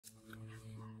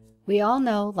We all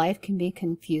know life can be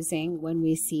confusing when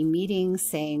we see meetings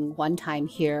saying one time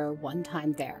here, one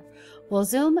time there. Well,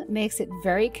 Zoom makes it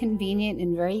very convenient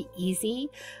and very easy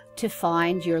to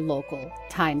find your local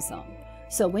time zone.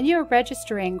 So when you're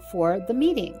registering for the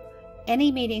meeting,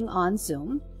 any meeting on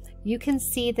Zoom, you can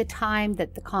see the time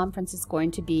that the conference is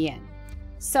going to be in.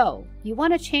 So you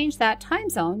want to change that time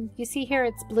zone. You see here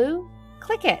it's blue,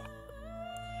 click it.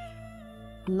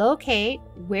 Locate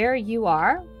where you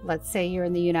are. Let's say you're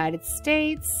in the United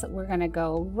States. We're going to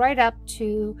go right up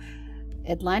to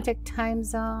Atlantic time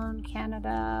zone,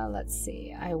 Canada. Let's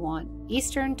see, I want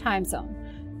Eastern time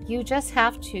zone. You just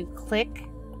have to click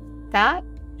that,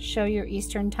 show your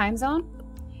Eastern time zone,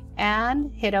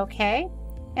 and hit OK,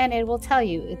 and it will tell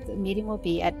you if the meeting will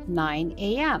be at 9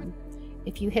 a.m.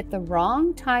 If you hit the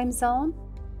wrong time zone,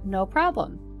 no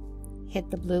problem. Hit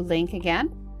the blue link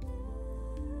again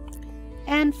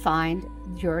and find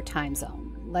your time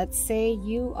zone. Let's say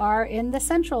you are in the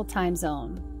Central time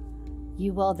zone.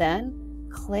 You will then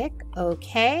click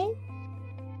OK,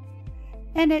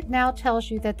 and it now tells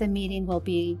you that the meeting will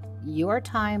be your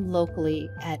time locally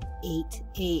at 8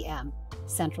 a.m.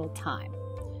 Central Time.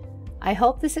 I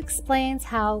hope this explains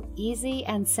how easy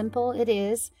and simple it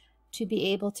is to be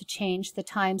able to change the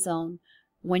time zone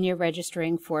when you're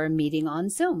registering for a meeting on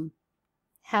Zoom.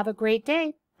 Have a great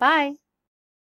day. Bye.